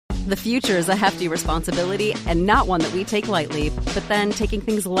The future is a hefty responsibility and not one that we take lightly. But then taking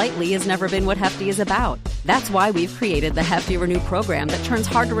things lightly has never been what Hefty is about. That's why we've created the Hefty Renew program that turns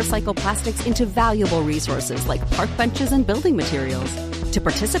hard to recycle plastics into valuable resources like park benches and building materials. To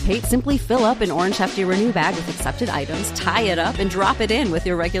participate, simply fill up an orange Hefty Renew bag with accepted items, tie it up, and drop it in with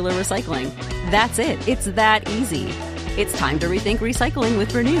your regular recycling. That's it. It's that easy. It's time to rethink recycling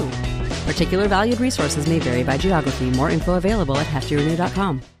with Renew. Particular valued resources may vary by geography. More info available at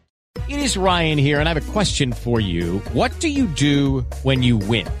heftyrenew.com. It is Ryan here, and I have a question for you. What do you do when you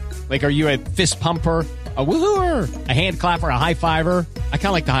win? Like, are you a fist pumper, a woohooer, a hand clapper, a high fiver? I kind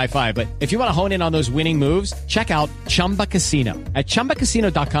of like the high five, but if you want to hone in on those winning moves, check out Chumba Casino. At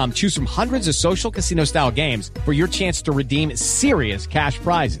ChumbaCasino.com, choose from hundreds of social casino-style games for your chance to redeem serious cash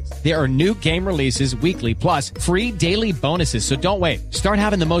prizes. There are new game releases weekly, plus free daily bonuses, so don't wait. Start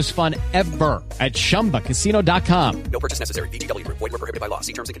having the most fun ever at ChumbaCasino.com. No purchase necessary. VGW Group. Void where prohibited by law.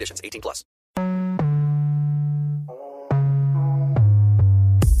 See terms and conditions. 18 plus.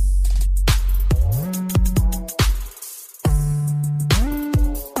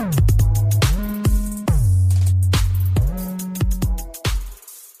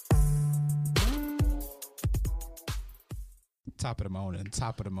 Top of the morning,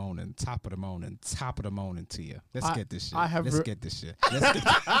 top of the morning, top of the morning, top of the morning to you. Let's get this shit. Let's get this shit.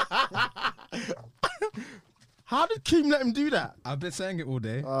 How did Keem let him do that? I've been saying it all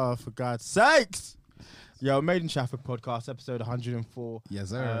day. Oh, for God's sakes. Yo, Made in Trafford podcast, episode 104. Yes,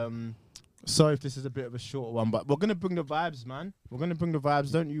 sir. Sorry if this is a bit of a short one, but we're going to bring the vibes, man. We're going to bring the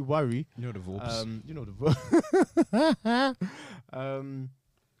vibes. Don't you worry. You know the vibes. You know the vibes.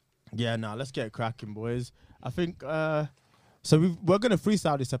 Yeah, now let's get cracking, boys. I think... So we're going to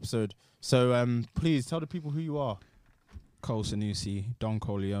freestyle this episode. So please tell the people who you are. Cole Sanusi, Don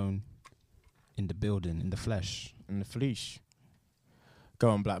Corleone, in the building, in the flesh. In the flesh.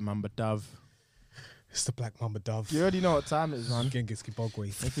 Go on, Black Mamba Dove. It's the Black Mamba Dove. You already know what time it is, man. Genghis Kibogwe.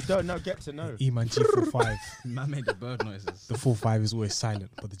 If you don't know, get to know. E-Man G45. Man made the bird noises. The 45 is always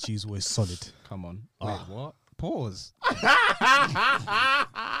silent, but the G is always solid. Come on. Wait, what? Pause.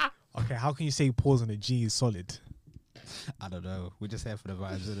 Okay, how can you say pause on a G is solid? I don't know. We're just here for the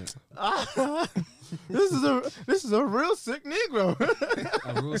vibes, isn't This is a real sick Negro.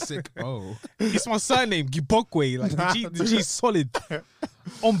 A real sick It's my surname, Gibokwe. Like the G is solid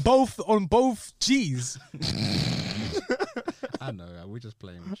on both G's. I know. We're just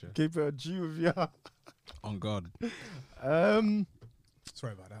playing with you. Keep it a G with you. On God.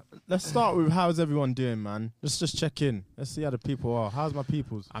 Sorry about that. Let's start with how's everyone doing, man. Let's just check in. Let's see how the people are. How's my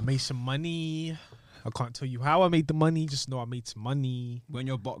peoples? I made some money. I can't tell you how I made the money. Just know I made some money. When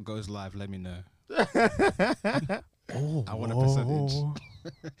your bot goes live, let me know. Oh, I want a percentage.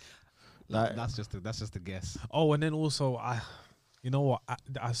 Like, that's just a guess. Oh, and then also you know what?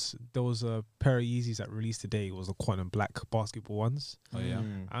 There was a pair of Yeezys that released today. It was the Quantum Black basketball ones. Oh yeah.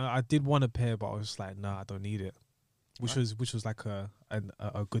 I did want a pair, but I was just like, nah, I don't need it. Which was like a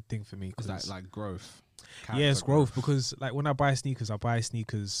good thing for me. Is that like growth? Yeah, it's growth because like when I buy sneakers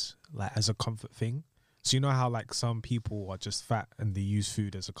like as a comfort thing. So you know how like some people are just fat and they use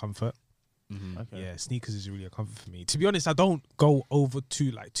food as a comfort. Mm-hmm. Okay. Yeah, sneakers is really a comfort for me. To be honest, I don't go over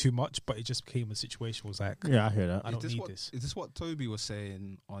too much, but it just became a situation was like, yeah, I hear that. I don't need this. Is this what Toby was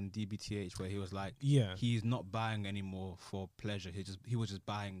saying on DBTH, where he was like, yeah, he's not buying anymore for pleasure. He was just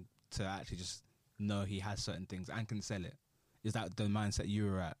buying to actually just know he has certain things and can sell it. Is that the mindset you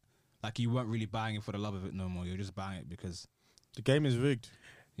were at? Like you weren't really buying it for the love of it no more. You're just buying it because the game is rigged.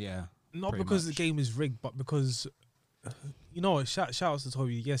 Yeah. Not because the game is rigged, but because, you know, shout outs to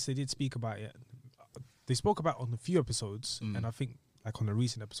Toby. Yes, they did speak about it. They spoke about it on a few episodes, and I think like on the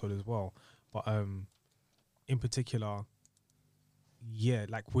recent episode as well. But in particular, yeah,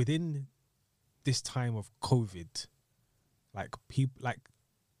 like within this time of COVID, like people, like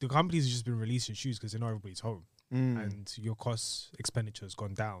the companies have just been releasing shoes because they know everybody's home, and your cost expenditure has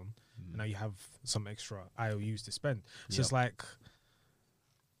gone down. And now you have some extra IOUs to spend. So it's like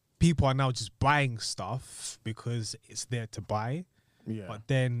people are now just buying stuff because it's there to buy. Yeah. But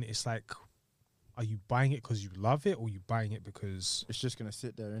then it's like, are you buying it because you love it, or are you buying it because it's just gonna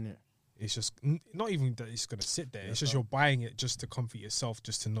sit there, innit? It's just not even that it's gonna sit there. It's just you're buying it just to comfort yourself,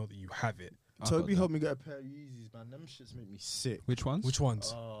 just to know that you have it. Toby helped me get a pair of Yeezys, man. Them shits make me sick. Which ones? Which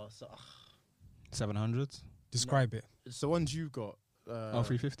ones? 700s. Describe it. It's the ones you've got.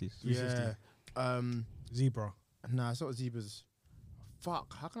 350s. Yeah. Zebra. Nah, it's not zebras.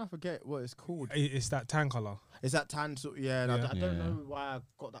 Fuck, how can I forget what it's called? It's that tan color. Is that tan? So, yeah, and I don't know why I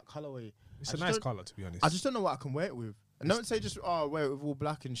got that colorway. It's a nice color, to be honest. I just don't know what I can wear it with. And don't say just wear it with all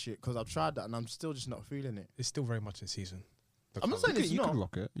black and shit, because I've tried that and I'm still just not feeling it. It's still very much in season. I'm not saying it's You not. could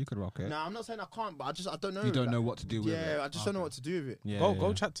rock it. You could rock it. Nah, I'm not saying I can't, but I don't know. You don't like- know what to do with it. Yeah, I just don't know what to do with it. Yeah,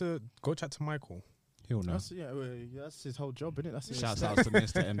 Go chat to Michael. He'll know. That's his whole job, isn't it? That's his Shouts out to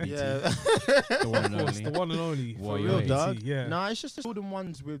Mr. MBT. Yeah. The one and Of course, only. the one and only. For For real, BT, dog. Yeah. Nah, it's just the Jordan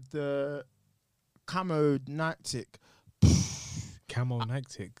ones with the camo Nighttick. Camo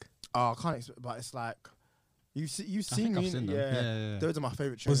Nighttick. Oh, I can't explain, but it's like you've I seen think me. I've seen them. Yeah. Yeah. Those are my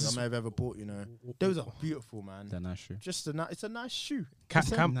favorite Was trainers this- I may have ever bought. You know, those are beautiful, man. They're nice shoe. Just it's a nice shoe.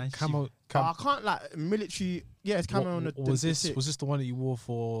 Nice Oh, I can't like military. Yeah, it's camo on the. Was the this tick. was this the one that you wore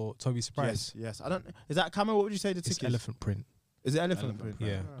for Toby Surprise? Yes. I don't. Is that camo? What would you say the It's tick is? elephant print. Is it elephant Elephant print?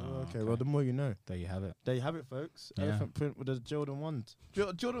 print. Yeah. Oh, Oh, okay. okay. Well, the more you know. There you have it. There you have it, folks. Yeah. Elephant print with the Jordan ones.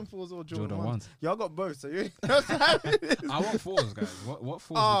 Jordan 4s or Jordan Jordan 1s. ones. Yeah, I got both. So you. I want fours, guys. What fours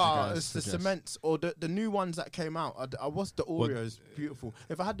would you guys It's the suggest? cements or the new ones that came out. I watched the Oreos. Beautiful.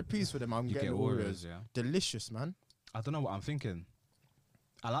 If I had the piece for them, I'm You getting get the Oreos. Oreos, yeah. Delicious, man. I don't know what I'm thinking.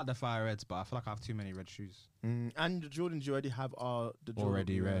 I like the fire reds, but I feel like I have too many red shoes. And the Jordans you already have are the Jordan,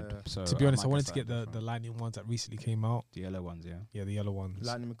 Already red. So To be honest, I might wanted to get something the different. lightning ones that recently came out. The yellow ones, yeah. Yeah, the yellow ones.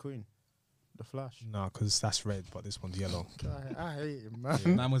 Lightning McQueen, the Flash. No, because that's red, but this one's yellow. I hate him, man. Yeah,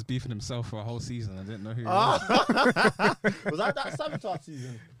 man was beefing himself for a whole season. I didn't know who he Ah. was. Was that Sabotage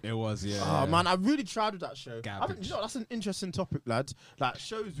season? It was, yeah. Oh man, I really tried with that show. I think, Garbage. you know, that's an interesting topic, lads. Like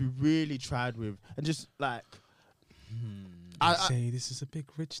shows we really tried with, and just like, I say this is a big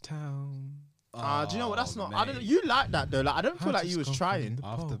rich town. do you know what? That's Oh, not. I don't know. mate. You like that though. Like I don't feel How like just you was come from trying. the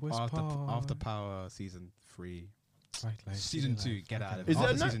After West after Park. Power season 3, Right, like, season yeah, 2, like, get out of Is it. it a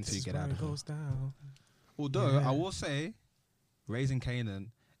After night- season 2, this is get where out it of it. goes down. Although Yeah. I will say, Raising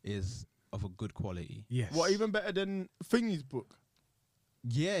Canaan is of a good quality. Yes. What even better than Thingy's book?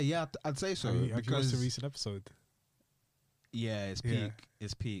 Yeah, I'd say so Have you watched because the recent episode? yeah, it's Yeah. peak.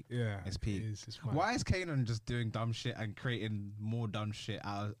 It's peak. Yeah, It's peak. It's mad. Why is Kanan just doing dumb shit and creating more dumb shit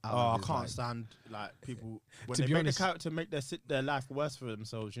out Oh, of I his can't life? stand like people when To they be make honest- the character make their life worse for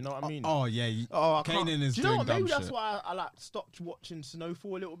themselves. You know what I mean? Oh yeah, I can't. Kanan is Do you know doing what? Maybe dumb that's shit. why I like stopped watching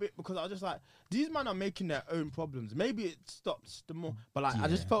Snowfall a little bit because I was just like, these men are making their own problems. Maybe it stops the more, but like I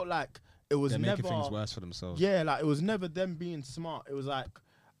just Yeah. felt like it was They're never. making things worse for themselves. Yeah, like it was never them being smart. It was like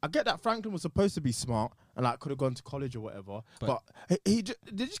I get that Franklin was supposed to be smart and like could have gone to college or whatever, but they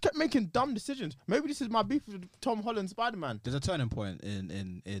just kept making dumb decisions. Maybe this is my beef with Tom Holland Spider-Man. There's a turning point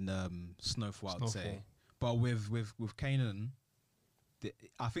in Snowfall, I'd say. Snowfall. But with Kanan,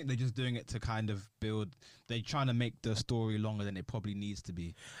 I think they're just doing it to kind of build. They're trying to make the story longer than it probably needs to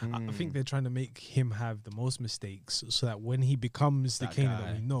be. I think they're trying to make him have the most mistakes so that when he becomes the That king guy.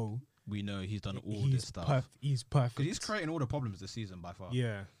 that we know, We know he's done all he's this stuff He's perfect. because he's creating all the problems this season by far.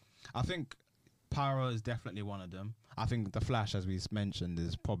 Yeah. I think Pyro is definitely one of them. I think the Flash, as we mentioned,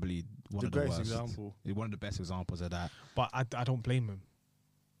 is probably one The of the greatest worst. example. One of the best examples of that. But I don't blame him.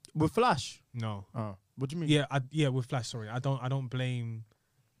 With Flash. No. Oh, what do you mean? Yeah, with Flash, sorry. I don't blame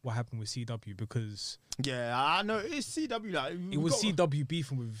what happened with CW because Yeah, I know it's CW. Like it was CW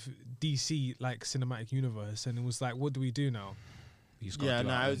beefing with DC like cinematic universe and it was like, what do we do now? He's got Yeah, to do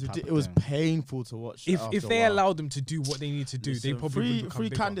no, our it own was type of it was thing. painful to watch. If after a they while. allowed them to do what they need to do, they Listen, probably would become free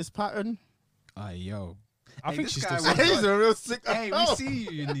bigger. Candice Patton. Yo. I Hey, think this she's guy still was- He's a real sick. Hey, we Oh. see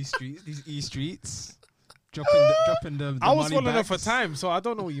you in these streets, these E streets, dropping the I was money following her for bags. time, so I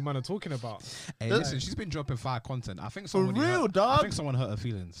don't know what you man are talking about. Hey, listen, she's been dropping fire content. I think For someone real, hurt, dog. I think someone hurt her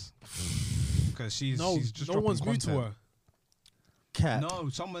feelings because she's just no dropping one's new content. to her. Cat. No,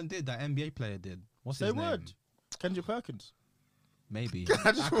 someone did. That NBA player did. What's Say his name? word. Kendrick Perkins. Maybe.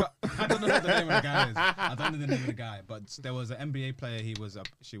 I don't know what the name of the guy is. I don't know the name of the guy, but there was an NBA player.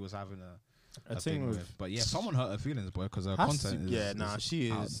 She was having a thing with. But yeah, someone hurt her feelings, boy, because her content is. Yeah, nah, she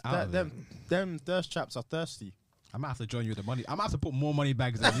is. out of it. Them thirst traps are thirsty. I might have to join you with the money. I might have to put more money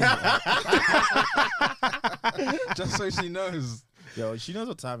bags than you. Just so she knows. Yo, she knows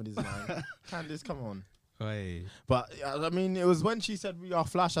what time it is, man. Candice, come on. Hey, But I mean, it was when she said we are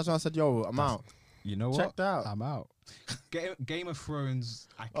Flash. That's when I said, yo, I'm out. you know what? Checked out. I'm out. Game of Thrones,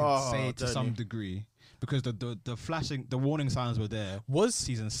 I can Oh, say to don't some you? degree because the flashing, the warning signs were there. Was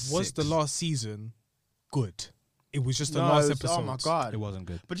Season was the 6. last season good? It was just the No, last it was- episode. Oh my god. It wasn't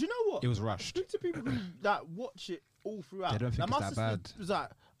good. But you know what? It was rushed. Speak to people who that watch it all throughout. They don't think Like, it's my that sister bad. Was like,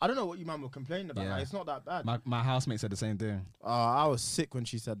 I don't know what you man were complaining about. Yeah. Like, it's not that bad. My housemate said the same thing. I was sick when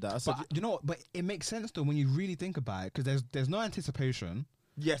she said that. I said, But you know what? But it makes sense though when you really think about it because there's no anticipation.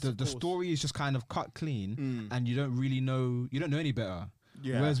 yes, The of course. story is just kind of cut clean, Mm. and you don't really know. You don't know any better.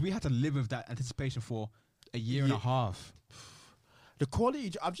 Yeah. Whereas we had to live with that anticipation for a year and a Yeah. half, The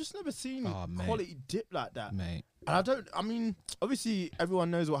quality, I've just never seen Oh, mate. quality dip like that. mate. And I mean, obviously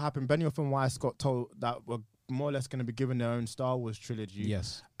everyone knows what happened. Benioff and Weiss got told that were more or less going to be given their own Star Wars trilogy.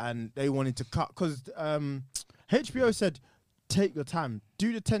 Yes. And they wanted to cut because HBO said, take your time,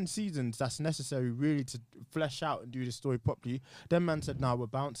 do the 10 seasons that's necessary really to flesh out and do the story properly. Then man said, "Nah, we're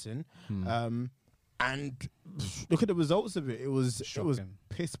bouncing." And look at the results of it. It was Shocking.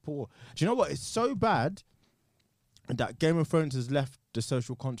 piss poor. Do you know what? It's so bad that Game of Thrones has left the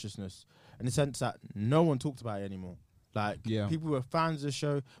social consciousness in the sense that no one talks about it anymore. Like, Yeah. people who are fans of the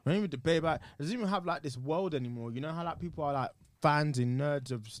show, when even debate about it, it doesn't even have like this world anymore. You know how like people are like fans and nerds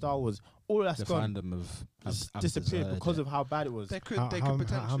of Star Wars? All of that's The gone. fandom of Just disappeared because of how bad it was. They could How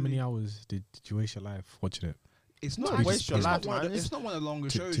potentially. many hours did you waste your life watching it? It's Not not. waste your It's life, not one of man. the- It's not one of the longer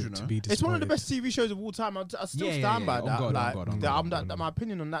shows, you know. To be It's one of the disappointed. best TV shows of all time. I still Yeah, stand by on that. God, on like, God, on that- God, I'm- on that- God. my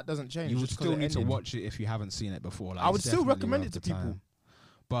opinion on that doesn't change. You would just 'cause still it need to ended. watch it if you haven't seen it before. Like, I would it's still definitely recommend worth it to the people. time.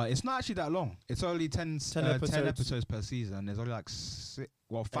 But it's not actually that long. It's only 10 episodes. episodes per season. There's only like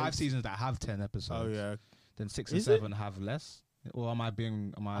 5 Eight. seasons that have 10 episodes. Oh yeah, Then 6 and Is it? 7 have less. Or am I I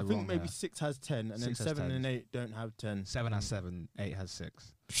wrong think maybe here? 6 has 10, and then 6 has 7 10. and 8 don't have 10. 7 has 7, 8 has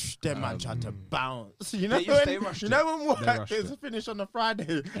 6. Them man tried to bounce. You know They when rushed you it. know when They work rushed is it. finished on a Friday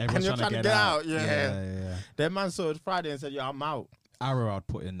and Everyone's you're trying to get out. Yeah. yeah. Them man saw it Friday and said, "Yeah, I'm out." Arrow I'd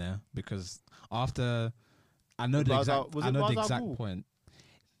put in there because after I know the Ra's exact al- was I it know Ra's the al exact Ghul? point.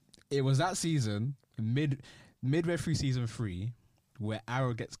 It was that season midway through season 3 where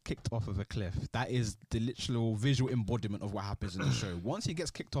Arrow gets kicked off of a cliff. That is the literal visual embodiment of what happens in the show. Once he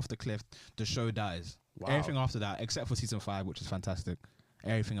gets kicked off the cliff, the show dies. Wow. Everything after that, except for season 5, which is fantastic,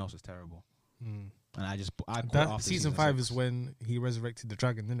 everything else is terrible. And I caught it That after season 5 6. is when he resurrected the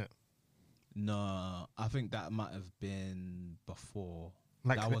dragon, didn't it? No, I think that might have been before.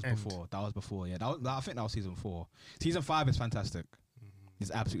 Like that the was end. before. That was before. Yeah, I think that was season 4. Season 5 is fantastic.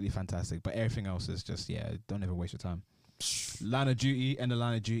 It's absolutely fantastic. But everything else is just don't ever waste your time. Line of Duty, end of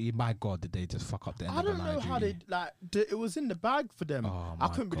Line of Duty. My God, did they just fuck up the end I of the don't Line know of how Duty? they like. It was in the bag for them. Oh I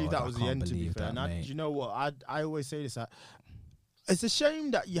my couldn't believe God, that I was the can't end. To be believe fair, that, and I, mate. you know what? I always say this. It's a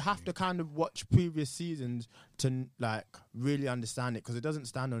shame that you have to kind of watch previous seasons to like really understand it because it doesn't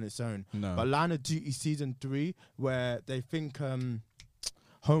stand on its own. No. But Line of Duty season 3, where they think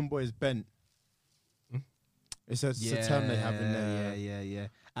Homeboy is bent. It's a term they have in there. Yeah.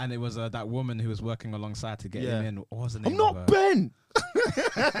 And it was that woman who was working alongside to get Yeah. him in. What was the name I'm of not her? bent.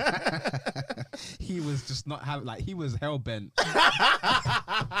 He was just not having he was hell bent.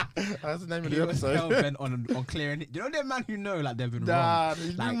 That's the name of He the was episode. hell bent on clearing it. You know that man who know they've been Nah, wrong.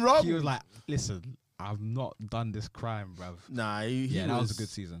 he's Like, been wrong. He was like, listen, I've not done this crime, bruv. Nah, That was a good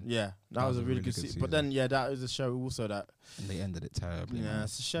season. Yeah, that was a really good season. But then, that is a show also that. And they ended it terribly. Yeah, man.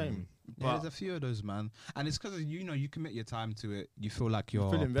 it's a shame. Yeah, But there's a few of those, man, and it's because you commit your time to it. You feel like you're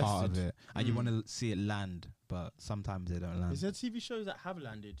feel part of invested. it, and you want to see it land. But sometimes they don't land. is there TV shows that have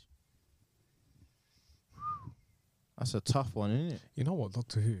landed? That's a tough one, isn't it? You know what,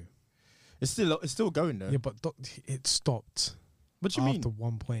 Doctor Who? It's still going though. Yeah, but it stopped. What do you mean? After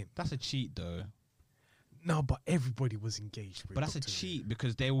one point. That's a cheat, though. No, but everybody was engaged with But that's a Doctor Who. cheat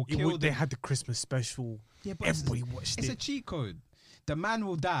because they will It kill. they had the Christmas special. Yeah, but Everybody watched It's it. a cheat code. The man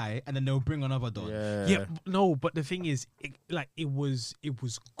will die, and then they'll bring another Don. Yeah, no, but the thing is, it was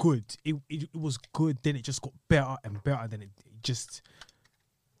good. It was good. Then it just got better and better. Then it just,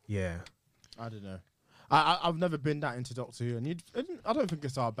 yeah. I don't know. I've never been that into Doctor Who, and I don't think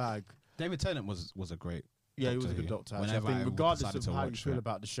it's our bag. David Tennant was a great. Yeah, he was a Doctor good Who. doctor. Actually. I Whenever think I regardless decided of to how you watch feel it.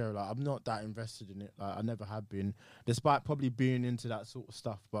 about the show, like I'm not that invested in it. Like I never have been, despite probably being into that sort of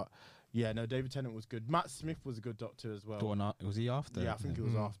stuff. But yeah, no, David Tennant was good. Matt Smith was a good doctor as well. Was he after? Yeah, I think it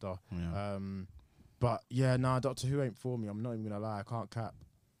was after. Yeah. But yeah, nah, Doctor Who ain't for me. I'm not even gonna lie. I can't cap.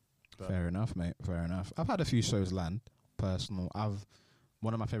 But Fair enough, mate. Fair enough. I've had a few shows land. Personal.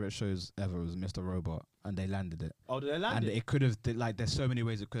 One of my favorite shows ever was Mr. Robot, and they landed it. Oh, did they And land it? it could have there's so many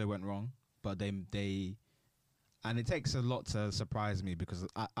ways it could have went wrong, but they and it takes a lot to surprise me because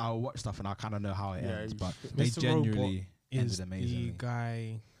I'll watch stuff and I kind of know how it Yeah, ends, you but should. they Mr. genuinely ended Is amazingly. the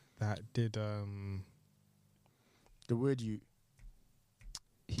guy that did The word you.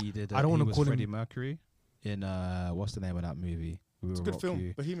 He did. I don't wanna he was call him- Freddie Mercury in what's the name of that movie? We It's a Will good Rock film.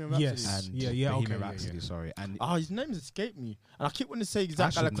 You. Bohemian Rhapsody. Yes. And Yeah, yeah, Bohemian okay, yeah, Rhapsody, yeah. sorry. And His name has escaped me, and I keep wanting to say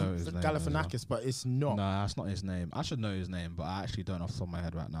Zach should know his name as well. Galifianakis, but it's not. no, that's not his name. I should know his name, but I actually don't off the top of my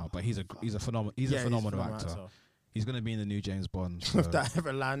head right now. But he's a phenomenal Yeah, a phenomenal actor. He's gonna be in the new James Bond. So. If that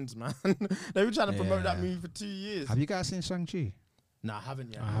ever lands, man. They were trying to promote that Yeah. movie for 2 years. Have you guys seen Shang-Chi? Nah, I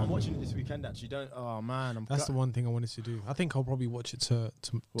haven't yet. I I'm haven't. watching it this weekend. Actually, don't. Oh man, That's the one thing I wanted to do. I think I'll probably watch it What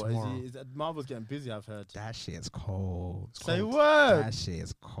tomorrow. is it? Marvel's getting busy. I've heard. That shit's cold. Say word. That shit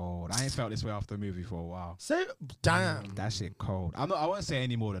is cold. I ain't felt this way after a movie for a while. Say damn. That shit cold. I won't say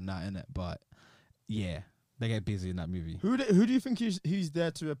any more than that, innit? But yeah, They get busy in that movie. Who do you think he's there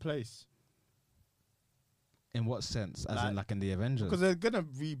to replace? In what sense? As Like- in the Avengers? Because they're gonna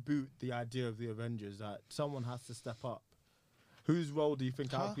reboot the idea of the Avengers. That someone has to step up. Whose role do you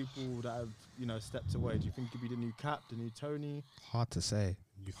think out of people that have stepped away? Do you think it could be the new Cap, the new Tony, Hard to say.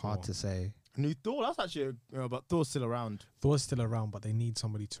 Hard to say. new Thor? That's actually but Thor's still around. Thor's still around, but they need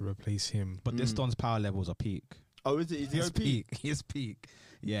somebody to replace him. But this Don's power levels are peak. Oh, is it? Is he His OP? peak. His peak.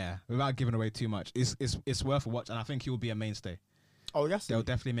 Yeah. Without giving away too much, it's worth a watch, and I think he'll be a mainstay. Oh, yes. They'll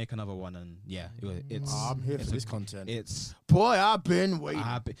definitely make another one, and yeah, it's. I'm here it's for a- this content. It's Boy, I've been waiting.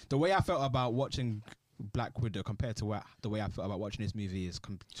 the way I felt about watching Black Widow compared to the way I felt about watching this movie is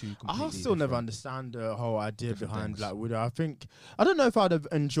two completely I still never different. understand the whole idea different behind things. Black Widow. I don't know if I'd have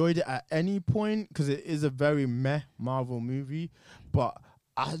enjoyed it at any point because it is a very meh Marvel movie, but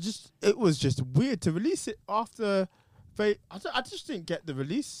it was just weird to release it after. I just didn't get the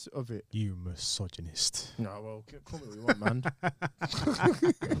release of it. You misogynist. No, well, call me what you want,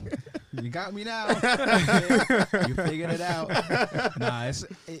 man. You got me now. You figured it out. Nah,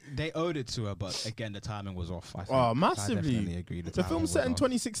 they owed it to her, but again, the timing was off. I think. Oh, I massively. definitely agree. The timing film was set in off.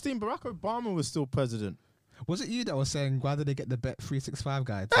 2016. Barack Obama was still president. Was it you that was saying why did they get the Bet 365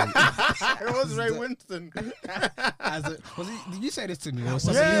 guy? It was Ray Winston. Did you say this to me? Or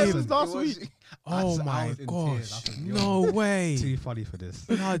Yeah, it else? was last It week. Oh I my was in tears. gosh. I was like, yo, No way. Too funny for this.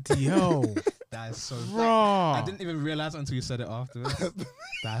 Bloody hell. That is so. Bruh. I didn't even realize until you said it afterwards.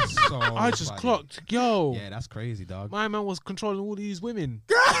 That's so. I just funny. clocked. Yo. Yeah, that's crazy, dog. My man was controlling all these women.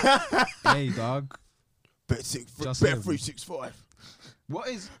 Hey, dog. Bet Just 365. What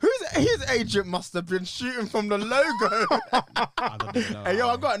is? His agent must have been shooting from the logo. I don't even know. Hey, yo,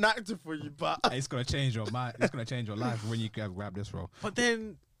 I got an actor for you, but It's gonna change your mind. It's gonna change your life when you grab this role. But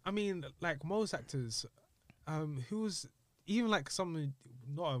then, I mean, like most actors, who was even like some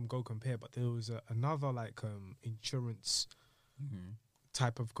not go compare, but there was another like insurance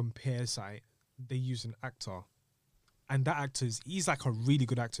type of compare site. They use an actor, and that he's like a really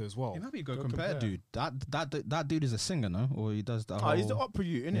good actor as well. It might be go Go compare, compare. dude. That dude is a singer, no? Or he does the whole. he's the opera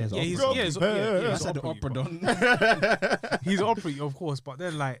you, innit? Yeah, he's Yeah, opera. he's I he's said the opera, opera don. He's opera, of course, but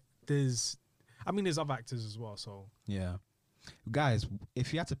then like there's other actors as well. So Yeah, guys,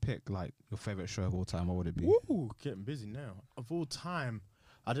 if you had to pick like your favorite show of all time, what would it be? Ooh, getting busy now. Of all time,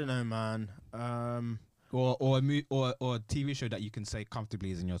 I don't know, man. Or a TV show that you can say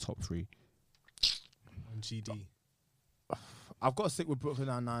comfortably is in your top 3. on GD. I've got to stick with Brooklyn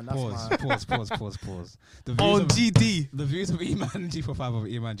Nine-Nine. That's my... Pause. The views On of, GD. the views of Eman G45 of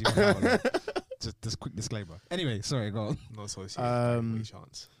Eman G45. Just quick disclaimer. Anyway, sorry, go on. Not so serious. Um,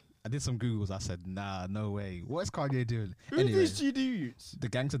 chance. I did some Googles. I said, nah, no way. What is Kanye doing? Who are Anyway, these GD youths? the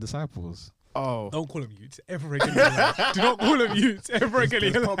Gangster Disciples. Oh. Don't call them youths ever again in your life. Do not call them youths ever again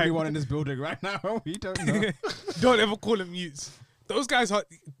in There's your probably life. one in this building right now. We don't know. Don't ever call them youths. Those guys are.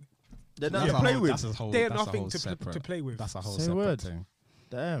 They're not That's to a play whole- with. that's a whole- They are that's a nothing whole to separate- play with. That's a whole Say separate word. thing.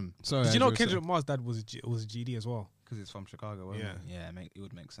 Damn. So Did you know Kendrick Lamar's dad was a GD as well? Because it's from Chicago, wasn't Yeah. it? Yeah, it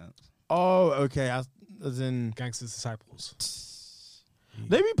would make sense. Oh, okay. As in, Gangster's Disciples.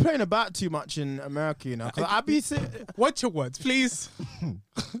 they be playing about too much in America, you know. 'Cause I be sitting. Watch your words, please.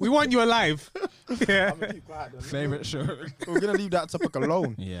 We want you alive. Yeah. Favorite show? We're gonna leave that topic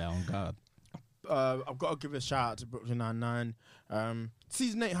alone. Yeah, on God. I've got to give a shout out to Brooklyn Nine-Nine.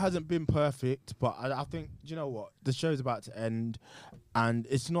 Season 8 hasn't been perfect, but I think, do you know what? The show's about to end, and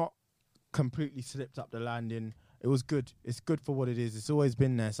it's not completely slipped up the landing. It was good. It's good for what it is. It's always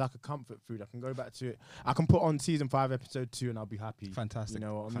been there. It's like a comfort food. I can go back to it. I can put on season 5, episode 2, and I'll be happy. Fantastic. You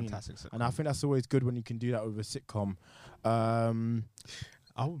know what I mean? Fantastic sitcom. And I think that's always good when you can do that with a sitcom.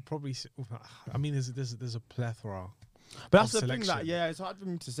 I would probably. I mean, there's a plethora. But that's Of the thing selection. that, it's hard for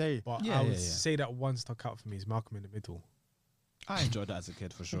me to say. But Yeah, I would yeah. say that one stuck out for me is Malcolm in the Middle, I enjoyed that as a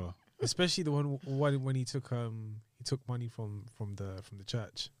kid for sure. especially the one when he took money from the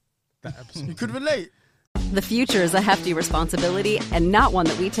church. That episode. You could relate. The future is a hefty responsibility and not one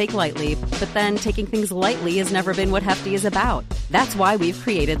that we take lightly. But then taking things lightly has never been what Hefty is about. That's why we've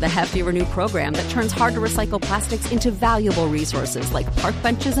created the Hefty Renew program that turns hard to recycle plastics into valuable resources like park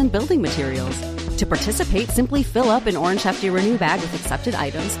benches and building materials. To participate, simply fill up an orange Hefty Renew bag with accepted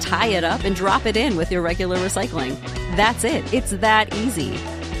items, tie it up, and drop it in with your regular recycling. That's it. It's that easy.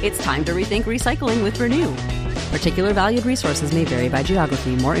 It's time to rethink recycling with Renew. Particular valued resources may vary by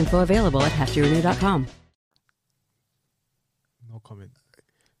geography. More info available at heftyrenew.com. No comment.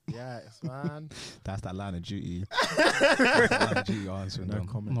 Yes, man. That's that line of duty. That's that line of duty answering No them.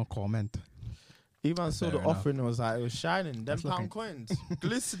 comment. No comment. Even saw Fair the enough. offering, it was shining. Them That's pound looking- coins,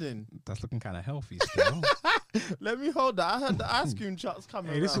 glistening. That's looking kind of healthy still. Let me hold that. I heard the ice cream trucks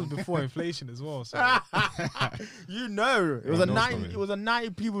coming. Hey, this was around. before inflation as well. So You know, it was Yeah, a no 90. story. It was a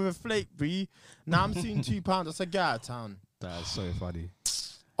 90p with a flake, B. Now I'm seeing £2. I said, get out of town. That's so funny.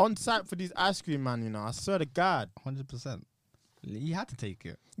 On site for these ice cream, man. You know, I swear to God, 100%. You had to take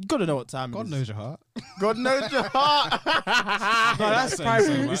it. you gotta know what time it God is. knows your heart. God knows your heart. no, that's so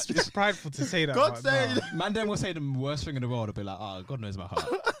prideful. much. It's prideful to say that. God but say. nah, Man, then will say the worst thing in the world. I'll be like, oh, God knows my heart.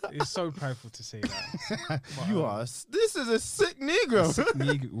 it's so prideful to say that. But, You are. This is a sick Negro.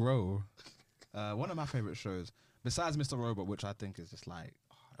 Negro. One of my favorite shows, besides Mr. Robot, which I think is just like,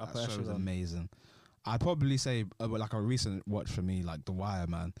 Upper that show is echelon. amazing. I'd probably say like a recent watch for me, like The Wire,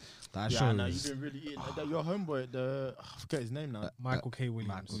 man. That Yeah, show I know. is You've been really eating. Your homeboy, I forget his name now. Michael K. Williams.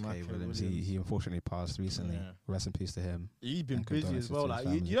 Michael K. Michael Williams. Williams. He unfortunately passed recently. Yeah. Rest in peace to him. He's been And busy condolences as well. to Like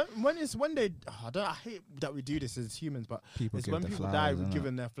his you know, when they, I hate that we do this as humans, but People it's give when their people flowers, die, we innit? give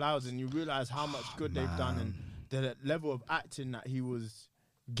them their flowers, and you realize how much good they've done and the level of acting that he was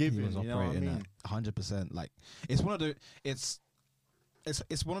giving. He was You know what I operating mean? at 100%. Like it's one of the it's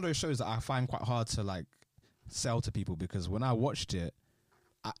one of those shows that I find quite hard to like sell to people, because when I watched it,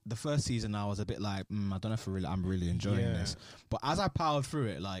 the first season I was a bit like, I don't know if I'm really enjoying Yeah. this. But as I powered through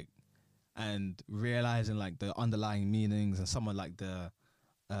it, like, and realizing like the underlying meanings and some of like the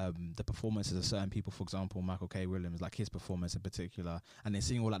performances of certain people, for example, Michael K. Williams, like his performance in particular, and then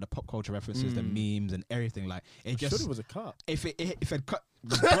seeing all like the pop culture references, the memes and everything, like it Sure, just it was a cut. if it cut,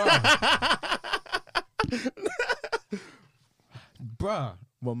 bruh, bruh,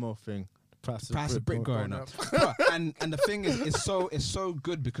 One more thing. price of brick going up. Bruh, and the thing is, it's so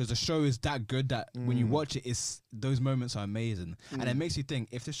good because the show is that good that when you watch it, it's those moments are amazing, and it makes you think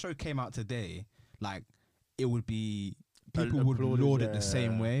if the show came out today, like it would be people would Applauded, laud it yeah. the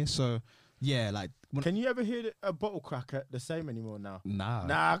same way. So yeah, like when, Can you ever hear a bottle cracker the same anymore now? nah,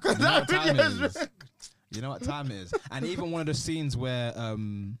 Nah, because You know what that time video it is. is. You know what time it is, and even one of the scenes where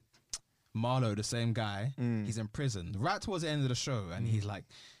Marlo, the same guy, he's in prison right towards the end of the show, and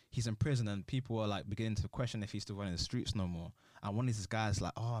he's in prison, and people are like beginning to question if he's still running the streets no more. And one of these guys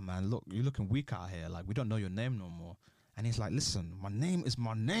like, oh man, look, you're looking weak out here. Like we don't know your name no more. And he's like, listen, my name is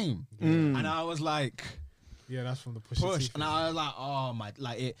my name. And I was like, Yeah, that's from the push. Pusha T And I was like, oh my,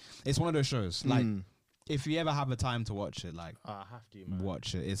 like it's one of those shows. Like if you ever have the time to watch it, like I have to, man.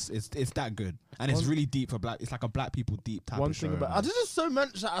 watch it. It's that good, and it's really deep for black. It's like a black people deep type One of show. thing about there's just so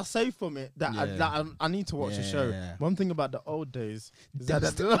much that I say from it that I need to watch the show. Yeah. One thing about the old days is that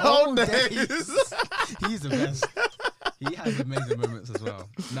That's the the old old days. He's the best. He has amazing moments as well.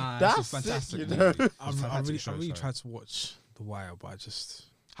 Nah, That's it's a fantastic sick, you know. movie. I Fantastic show, really sorry. tried to watch The Wire, but I just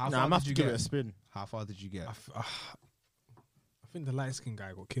How Nah, far I'm have did to you give get? it a spin. How far did you get? I think the light skinned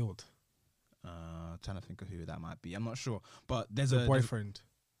guy got killed. Trying to think of who that might be. I'm not sure, but there's The a boyfriend.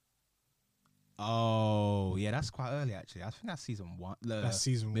 Oh yeah, that's quite early actually. I think that's season one. That's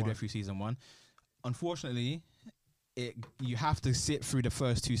season midway one. through season one. Unfortunately, you have to sit through the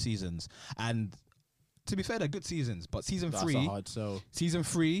first two seasons, and to be fair, they're good seasons. But season That's a three, hard sell.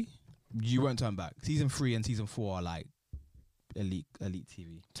 you won't turn back. Season 3 and season 4 are like elite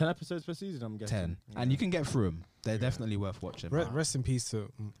TV. 10 episodes per season, I'm guessing. 10, and you can get through them. They're definitely worth watching. Rest in peace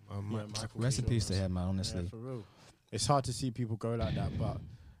to Michael Rest in peace to him, man. Yeah, Honestly, for real. It's hard to see people go like that, but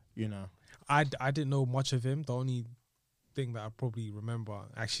you know. I didn't know much of him. The only thing that I probably remember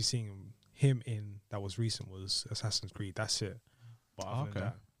actually seeing him in that was recent was Assassin's Creed. That's it. But other than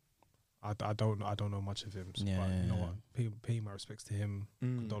Okay. that, I don't know much of him. So, Yeah, but you know yeah, what? Pay my respects to him.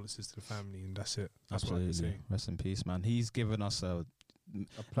 Condolences to the family, and that's it. That's absolutely. what I can say. Rest in peace, man. He's given us A not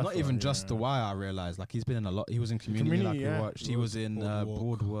plethora, even yeah. just The Wire. I realized, like he's been in a lot. He was in Community, like Community, we yeah. watched. He was in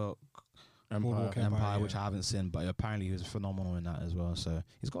Boardwalk Boardwalk Empire, Empire, which yeah. I haven't seen, but apparently he was phenomenal in that as well. So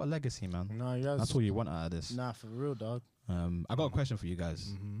he's got a legacy, man. No, he has. That's all you want out of this. Nah, for real, dog. I got a question for you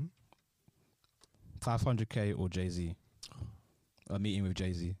guys. 500k or Jay-Z? A meeting with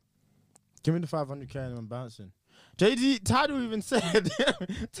Jay-Z. Give me the 500k and I'm bouncing. JD, Tidal even said,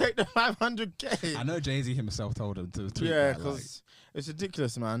 take the 500k. I know Jay-Z himself told him to tweet Yeah, that, like, because it's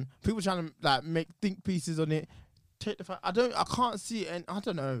ridiculous, man. People trying to like make think pieces on it. Take the I can't see it, and I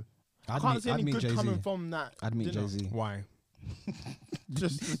don't know. I can't see any good Jay-Z. coming from that. I'd meet dinner. Jay-Z. Why?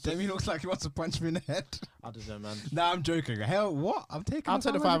 Just Jamie looks like he wants to punch me in the head. I don't know, man. Nah, I'm joking. Hell, what? I'm taking. I'll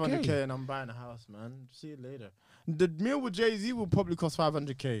take the 500k and I'm buying a house, man. See you later. The meal with Jay-Z will probably cost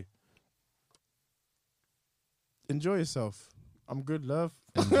 500k. Enjoy yourself. I'm good, love.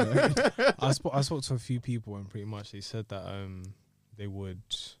 I spoke to a few people, and pretty much they said that they would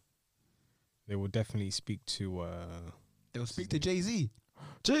definitely speak to They'll speak to Jay-Z.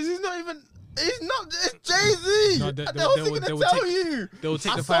 Jay-Z's not even. He's not. It's Jay-Z. No, What else he gonna tell you? they'll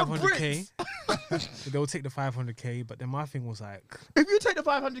take I the saw 500k. They'll take the 500k, but then my thing was like, If you take the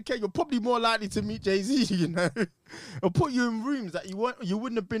 500k, you're probably more likely to meet Jay-Z, you know? It'll put you in rooms that you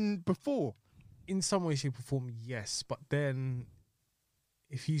wouldn't have been before. in some way, shape, or form, yes. But then,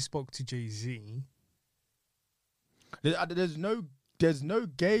 if you spoke to Jay-Z, There's no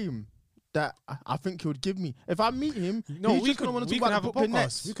game that I think he would give me. If I meet him, no, he's we just could gonna want to we talk could about have a the Brooklyn podcast.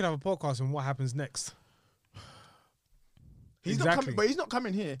 Nets. We could have a podcast on what happens next. He's not Exactly. coming, but he's not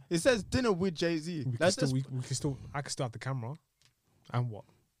coming here. It says dinner with Jay-Z. We can still. I can still have the camera. And what?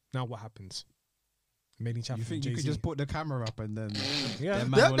 Now what happens? Made chat You from think Jay-Z. you could just put the camera up and then? Yeah.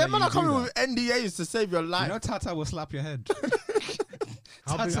 them Them will man let are you coming do with NDAs to save your that. life. You know, Tata will slap your head.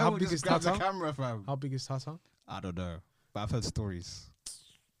 How big, Tata how will big just is grab the Tata? camera, fam. How big is Tata? I don't know, but I've heard stories.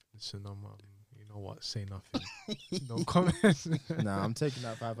 Listen, you know what? Say nothing. No comments. Nah, I'm taking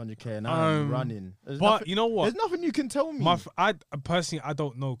that 500k and I'm running. But you know what? There's nothing you can tell me. I personally, I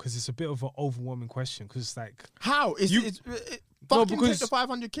don't know because it's a bit of an overwhelming question. Because it's like How? Fucking take because- the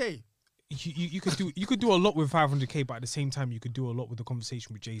 500k. you could do a lot with 500k, but at the same time, you could do a lot with the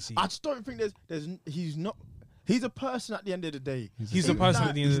conversation with Jay-Z. I just don't think he's a person at the end of the day. He's a person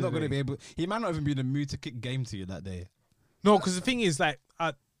at the end He's of the not going to day. be able. He might not even be in the mood to kick game to you that day. No, because the thing is, like,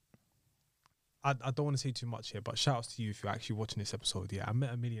 I don't want to say too much here, but shout outs to you if you're actually watching this episode. Yeah, I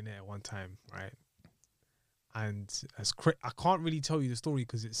met a millionaire one time, right? And I can't really tell you the story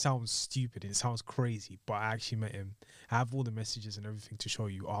because it sounds stupid and it sounds crazy, but I actually met him. I have all the messages and everything to show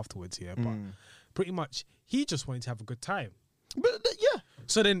you afterwards here, but pretty much he just wanted to have a good time. But yeah,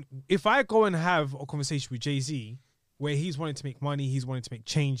 So then, if I go and have a conversation with Jay-Z where he's wanting to make money, he's wanting to make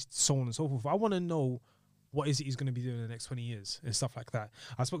change, so on and so forth, I want to know what is it he's going to be doing in the next 20 years and stuff like that.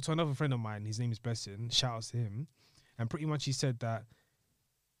 I spoke to another friend of mine, his name is Besson, shout outs to him, and pretty much he said that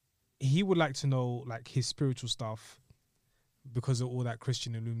he would like to know like his spiritual stuff because of all that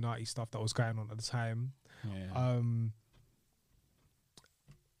Christian Illuminati stuff that was going on at the time. Yeah.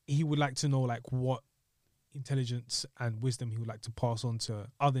 He would like to know like what intelligence and wisdom he would like to pass on to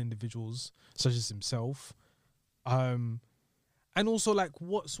other individuals such as himself, and also like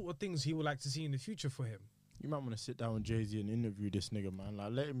what sort of things he would like to see in the future for him. you might want to sit down with Jay-Z and interview this nigga, man.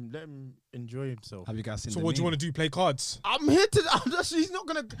 Like let him enjoy himself. Have you guys seen? So the what do you meme? want to do? Play cards? I'm here to. He's not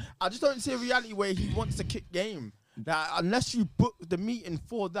gonna. I just don't see a reality where he wants to kick game. That unless you book the meeting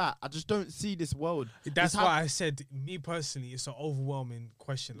for that, I just don't see this world. That's It's how- why I said, me personally, it's an overwhelming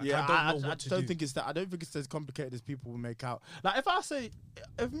question. Like, Yeah, I don't know I what just to don't do. think it's that. I don't think it's as complicated as people will make out. Like if I say,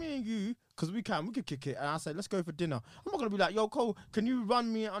 if me and you, because we could kick it, and I say let's go for dinner. I'm not gonna be like, yo, Cole, can you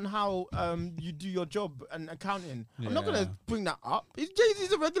run me on how you do your job and accounting? I'm not Yeah. gonna bring that up.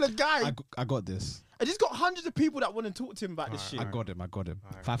 Jay-Z's a regular guy, I got this. and he's got hundreds of people that want to talk to him about this shit. I got him.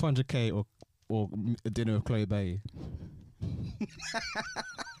 Alright. 500k or a dinner with Chloe Bay.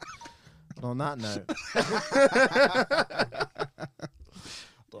 On that note,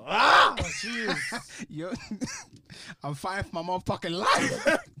 Yo, I'm fighting for my motherfucking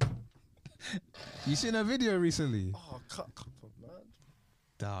life. You seen a video recently? oh, come on, man.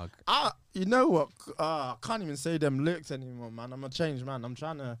 Dog. You know what? I can't even say them lyrics anymore, man. I'm a changed man. I'm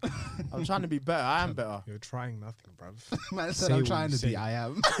trying to be better. I am better. You're trying nothing, bruv. Man Say said I'm what trying you to be. say. I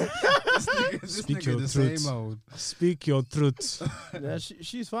am. this Speak nigga your the truth. same old. Speak your truth. Yeah,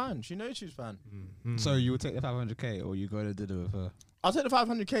 she's fine. She knows she's fine. So you would take the 500k or you go to dinner with her? I'll take the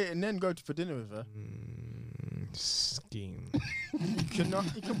 500k and then go for dinner with her. Scheme. You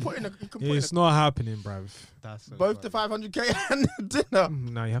can put in a. You can put It's in not happening, bruv. That's so both the 500k and the dinner.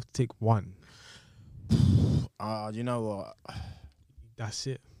 No, you have to take one. You know what? That's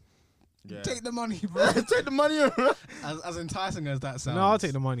it. Yeah. Take the money, bro. Take the money. as enticing as that sounds. No, I'll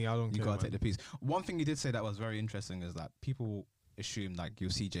take the money. I don't You care. gotta take man. the piece. One thing you did say that was very interesting is that people assume like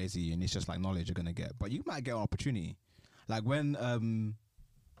you'll see Jay-Z and it's just like knowledge you're gonna get, but you might get an opportunity. Like when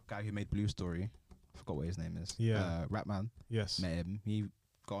guy who made Blue Story, I forgot what his name is. Yeah. Rapman Yes. met him. He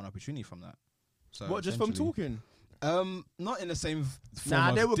got an opportunity from that. So What? Just from essentially- talking? Not in the same form Nah,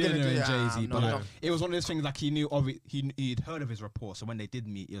 of they were gonna dinner do and that. Jay-Z, No, but like, no. it was one of those things like he knew of it. He'd heard of his rapport, so when they did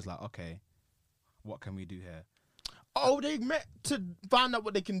meet, he was like, okay, what can we do here? Oh, they met to find out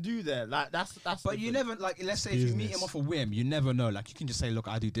what they can do there. Like that's. But you never like. Let's say if you meet him Business. off a whim, you never know. Like you can just say, look,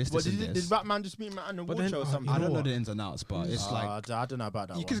 I do this, What this, did, and did this. Batman just meet him at an award then, show or something? I you don't know know what? the ins and outs, but it's like I don't know about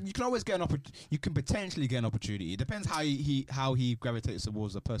that. you one. can always get an opportunity. You can potentially get an opportunity. It depends how he gravitates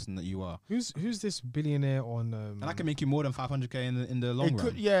towards the person that you are, Who's this billionaire on? and that can make you more than 500k in the long It run.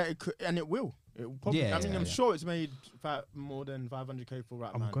 could, yeah, it could, and it will. It will probably. Yeah, I mean, yeah, I'm yeah. sure it's made more than 500k for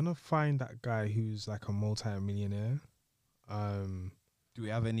Ratman. I'm gonna find that guy who's like a multi-millionaire. Do we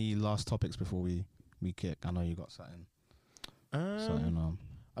have any last topics before we kick? I know you got something.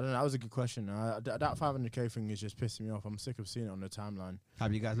 I I don't know. That was a good question. That 500k thing is just pissing me off. I'm sick of seeing it on the timeline.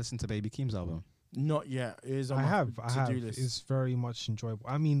 Have you guys listened to Baby Keem's album? Not yet. It is on I my have. to-do list. It's very much enjoyable.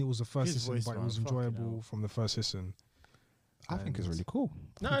 I mean, it was the first His listen, voice, but it man, was fucking enjoyable hell. from the first listen. I think it's And- really cool.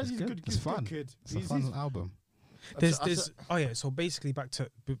 No, I he's think a good. It's He's a fun. good kid. It's a fun album. Oh yeah. So basically, back to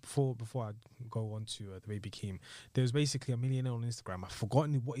before I go on to the Baby Keem, there's basically a millionaire on Instagram. I've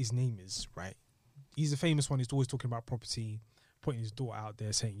forgotten what his name is. Right, he's a famous one. He's always talking about property, putting his daughter out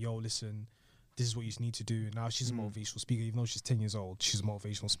there, saying, "Yo, listen, this is what you need to do." Now she's a motivational speaker, even though she's 10 years old. She's a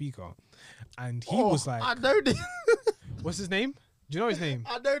motivational speaker, and he was like, I know this. "What's his name? Do you know his name?"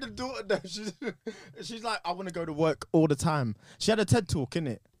 I know the daughter though. She's like, I want to go to work all the time. She had a TED talk,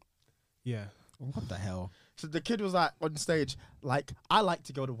 innit? Yeah. What the hell? So the kid was like on stage, like, I like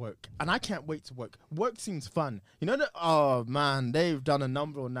to go to work and I can't wait to work. Work seems fun. You know that? Oh man, they've done a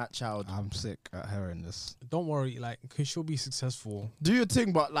number on that child. I'm sick at hearing this. Don't worry, like, cause she'll be successful. Do your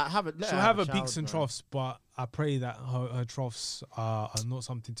thing, but like have it. She'll have her peaks and troughs, but I pray that her troughs are not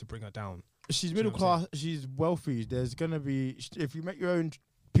something to bring her down. She's Do you know middle what I'm class. She's wealthy. There's gonna be if you make your own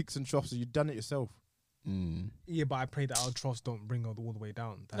peaks and troughs, you've done it yourself. Yeah, but I pray that our troughs don't bring her all the way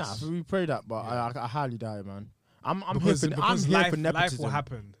down. Nah, we pray that, but Yeah. I highly doubt it, man. I'm because here for life nepotism. will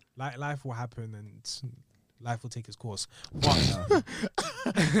happen. Life will happen, and life will take its course. But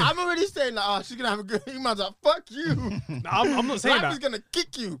I'm already saying like, oh, she's gonna have a good. Man's like, fuck you. I'm not saying Life is that. gonna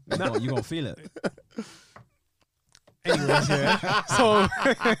kick you. No, you gonna feel it. Anyways, yeah. So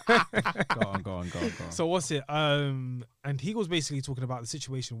Go on. so what's it? And he was basically talking about the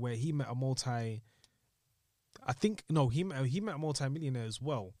situation where he met a he met a multi-millionaire as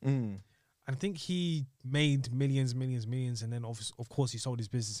well. I think he made millions, and then of course he sold his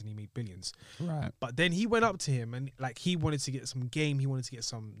business and he made billions. Right. But then he went up to him and like he wanted to get some game, he wanted to get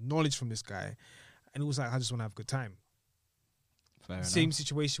some knowledge from this guy, and it was like, I just want to have a good time. Fair Same enough.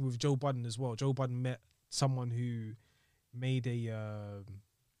 situation with Joe Budden as well. Joe Budden met someone who made the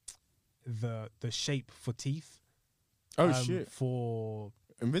shape for teeth. Oh shit! For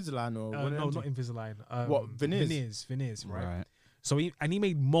Invisalign or what? no, not Invisalign. What, veneers? Veneers, right? Right. So he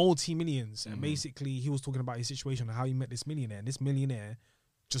made multi-millions, and basically he was talking about his situation and how he met this millionaire, and this millionaire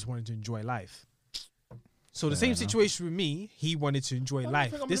just wanted to enjoy life. So the same situation with me, he wanted to enjoy don't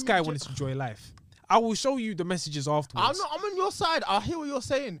life. think I'm This gonna guy meet wanted to enjoy life. I will show you the messages afterwards. I'm on your side. I hear what you're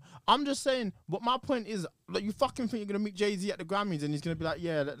saying. I'm just saying. But my point is, like, you fucking think you're gonna meet Jay-Z at the Grammys and he's gonna be like,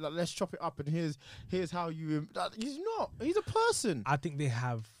 yeah, let's chop it up and here's how you. He's not. He's a person. I think they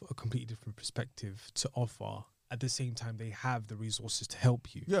have a completely different perspective to offer. At the same time, they have the resources to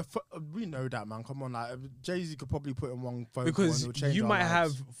help you. Yeah, we know that, man. Come on, like Jay-Z could probably put in one phone Because call and it'll change you our might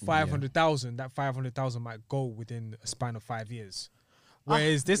lives. have 500,000. That 500,000 might go within a span of 5 years.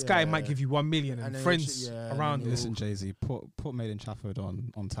 Whereas this guy might give you 1 million and then friends it'll- yeah, around and then it. Listen, Jay-Z, put Made in Trafford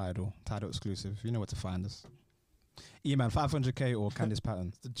on Tidal exclusive. You know where to find us. E-man, 500k or Candice Patton.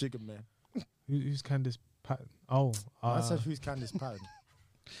 It's the jigger man. Who's Candice Patton? Oh, I said who's Candice Patton.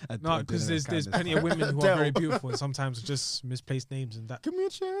 no, because there's plenty of women who are Adele. very beautiful and sometimes just misplaced names and that. Give me a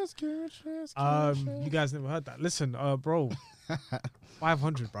chance. Give me a chance. Give me a chance. You guys never heard that. Listen, bro,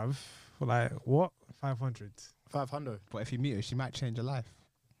 500, bruv. Like what? 500. 500. But if you meet her, she might change your life.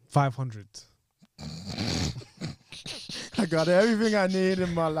 500. I got everything I need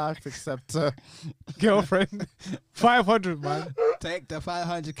in my life except Girlfriend. 500, man. Take the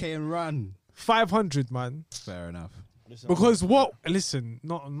 500k and run. 500, man. Fair enough. Because what? Listen,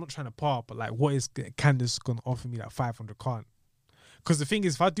 I'm not trying to part, but like, what is Candice gonna offer me that 500 can't? Because the thing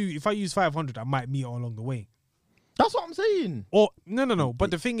is, if I use 500, I might meet her along the way. That's what I'm saying. Or no.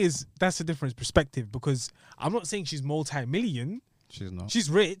 But the thing is, that's a different perspective because I'm not saying she's multi-million. She's not. She's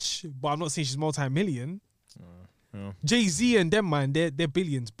rich, but I'm not saying she's multi-million. Jay-Z and them, man, they're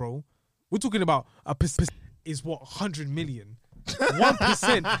billions, bro. We're talking about a percent is what 100 million.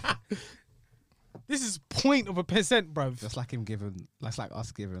 1%. This is 0.1%, bruv. That's like him giving. That's like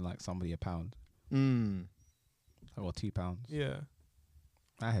us giving like somebody £1 or £2. Yeah.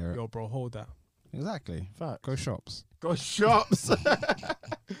 I hear it. Yo, bro, hold that. Exactly. Facts. Go shops. Go shops.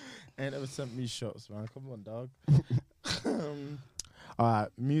 Ain't ever sent me shots, man. Come on, dog. All right,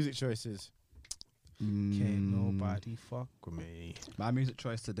 music choices. Can't nobody fuck with me. My music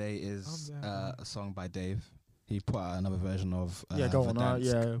choice today is a song by Dave. He put out another version of Go on. Verdansk,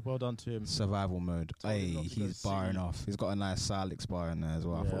 Yeah, well done to him. Survival Mode. Told him Hey, not to go he's barring see. off. He's got a nice Silix bar in there as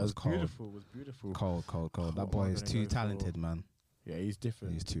well. I Yeah, thought it it was was cold. beautiful. It was beautiful. Cold. That What boy am I is gonna too go for? talented, man. Yeah, he's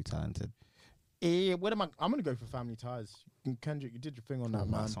different. He's too talented. What am I? I'm gonna go for Family Ties. Kendrick, you did your thing on that,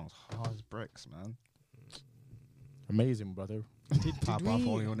 man. That song's hard as bricks, man. Amazing, brother. Pop off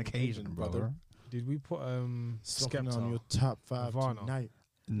only on occasion, Amazing, brother. brother. Did we put Stopping Skepta? on your top 5 Nirvana. tonight.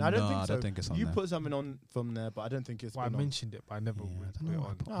 No, I don't think so. I don't think it's on You there. put something on from there, but I don't think it's Well, I been on. mentioned it, but I never Yeah, I put don't it know on.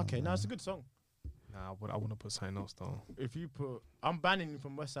 what I put Okay, no, it's a good song. Nah, I want to put something else though. If you put, I'm banning you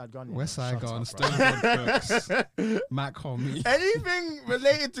from West Side Gun. West Side Shut Gun, up, Stone Cold Crooks, Mac Homie. Anything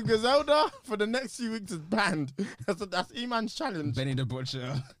related to Griselda for the next few weeks is banned. That's E-Man's challenge. Benny the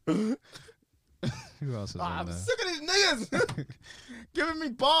Butcher. Who else is on I'm there? sick of these niggas giving me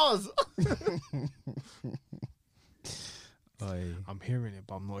bars. Oi. I'm hearing it,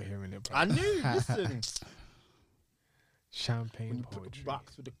 but I'm not hearing it. Bro. I knew. Listen, Champagne when you put the poetry.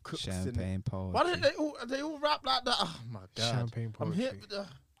 box with the cooks in it. Champagne poetry. Why don't they all rap like that? Oh my god! Champagne I'm poetry. here.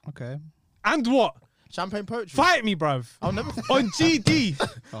 Okay. And what? Champagne poetry. Fight me, bruv. I'll never. On GD.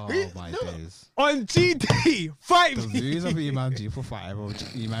 Oh my days. On GD. Fight The me. views of Imanji for 5.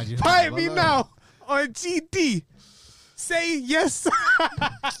 Imanji. Fight me now. On GD. Say yes.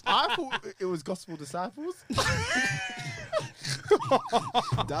 I thought it was Gospel Disciples.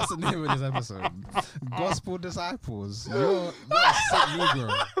 That's the name of this episode. Gospel Disciples. You're a sick Negro.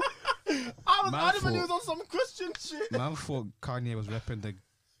 I was Man adamant it thought- was on some Christian shit. Man thought Kanye was repping the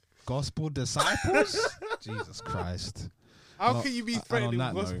Gospel Disciples. Jesus Christ. How No, can you be and on threatening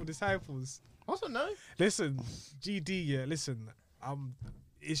that gospel note- disciples? I don't know. Listen, GD, yeah, listen.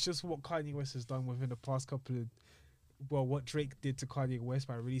 It's just what Kanye West has done within the past couple of, well, what Drake did to Kanye West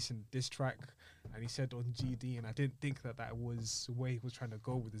by releasing this track, and he said on GD, and I didn't think that was where he was trying to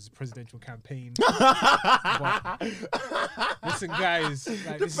go with his presidential campaign. But listen, guys,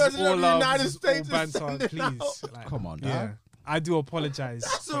 like, The this is president all of the love, United this is States is all banter, sending please. Like, Come on, yeah, dog. I do apologize.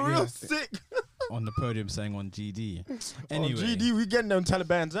 That's a but real yeah. sick. On the podium saying on GD. Anyway. Anyway. GD, we getting them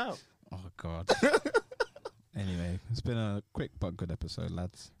Taliban's out. Oh, God. Anyway, it's been a quick but good episode,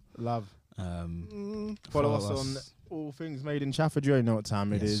 lads. Love. Follow Follow us on all things made in Chafford. You already know what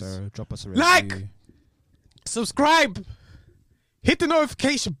time it is. Sir. Drop us a review. Like! Subscribe. Hit the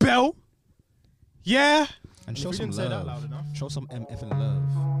notification bell. Yeah. And If show we some didn't say that love. loud enough. Show some MF and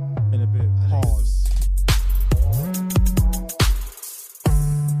love. In a bit. Pause.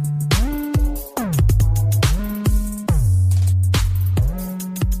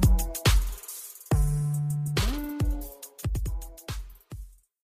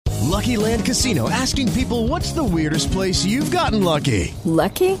 Lucky Land Casino asking people, what's the weirdest place you've gotten lucky?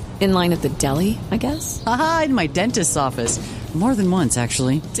 Lucky? In line at the deli, I guess? Aha, in my dentist's office. More than once,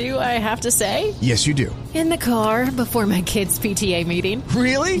 actually. Do I have to say? Yes, you do. In the car before my kids' PTA meeting.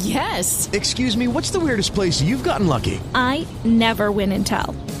 Really? Yes. Excuse me, what's the weirdest place you've gotten lucky? I never win and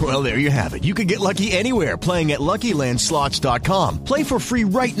tell. Well, there you have it. You can get lucky anywhere, playing at LuckyLandSlots.com. Play for free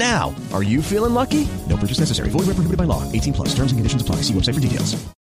right now. Are you feeling lucky? No purchase necessary. Void where prohibited by law. 18+. Terms and conditions apply. See website for details.